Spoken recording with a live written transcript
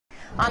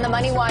On the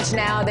Money Watch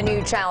now, the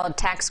new child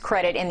tax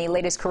credit in the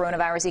latest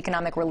coronavirus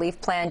economic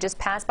relief plan just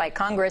passed by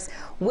Congress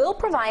will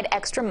provide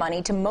extra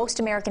money to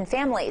most American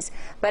families.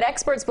 But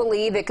experts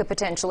believe it could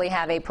potentially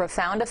have a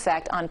profound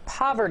effect on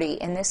poverty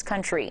in this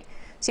country.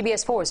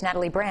 CBS 4's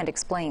Natalie Brand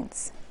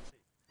explains.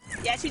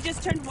 Yeah, she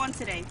just turned 1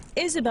 today.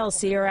 Isabel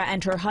Sierra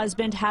and her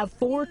husband have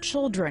 4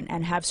 children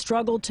and have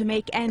struggled to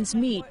make ends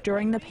meet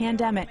during the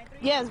pandemic.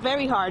 Yeah, it's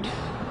very hard.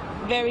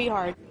 Very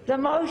hard. The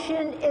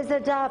motion is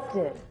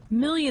adopted.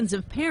 Millions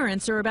of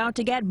parents are about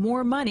to get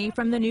more money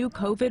from the new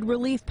COVID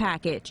relief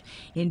package.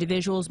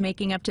 Individuals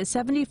making up to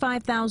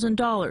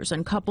 $75,000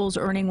 and couples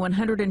earning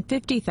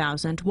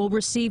 $150,000 will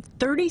receive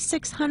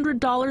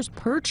 $3,600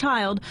 per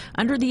child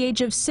under the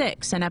age of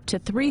 6 and up to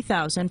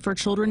 $3,000 for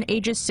children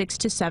ages 6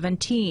 to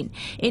 17,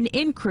 an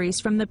increase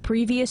from the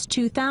previous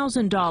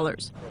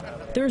 $2,000.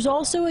 There's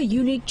also a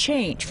unique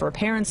change for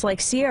parents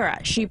like Sierra.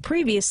 She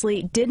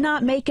previously did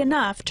not make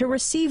enough to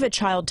receive a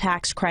child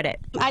tax credit.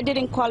 I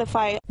didn't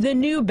qualify. The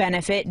new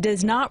benefit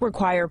does not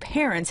require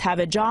parents have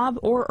a job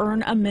or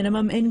earn a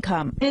minimum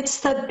income.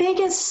 It's the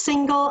biggest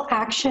single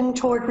action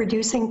toward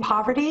reducing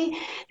poverty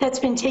that's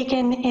been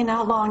taken in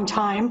a long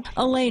time.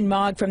 Elaine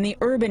Mogg from the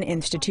Urban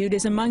Institute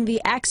is among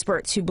the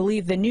experts who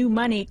believe the new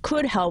money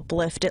could help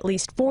lift at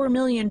least 4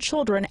 million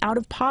children out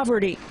of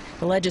poverty.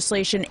 The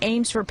legislation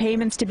aims for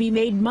payments to be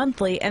made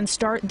monthly and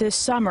start this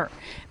summer.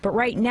 But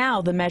right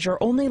now, the measure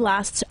only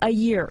lasts a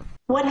year.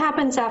 What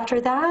happens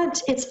after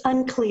that? It's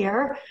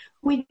unclear.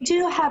 We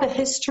do have a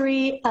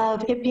history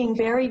of it being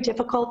very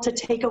difficult to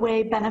take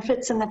away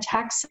benefits in the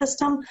tax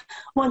system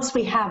once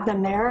we have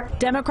them there.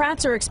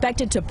 Democrats are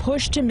expected to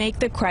push to make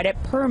the credit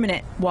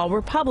permanent, while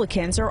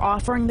Republicans are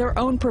offering their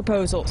own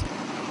proposals.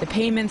 The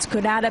payments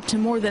could add up to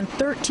more than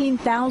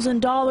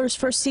 $13,000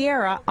 for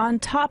Sierra on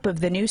top of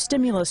the new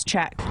stimulus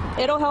check.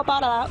 It'll help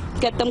out a lot.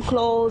 Get them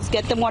clothes,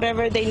 get them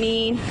whatever they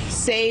need,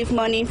 save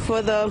money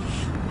for the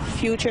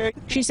future.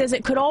 She says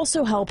it could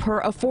also help her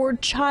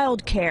afford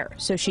child care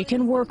so she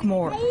can work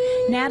more.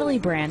 Natalie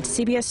Brand,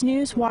 CBS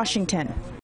News, Washington.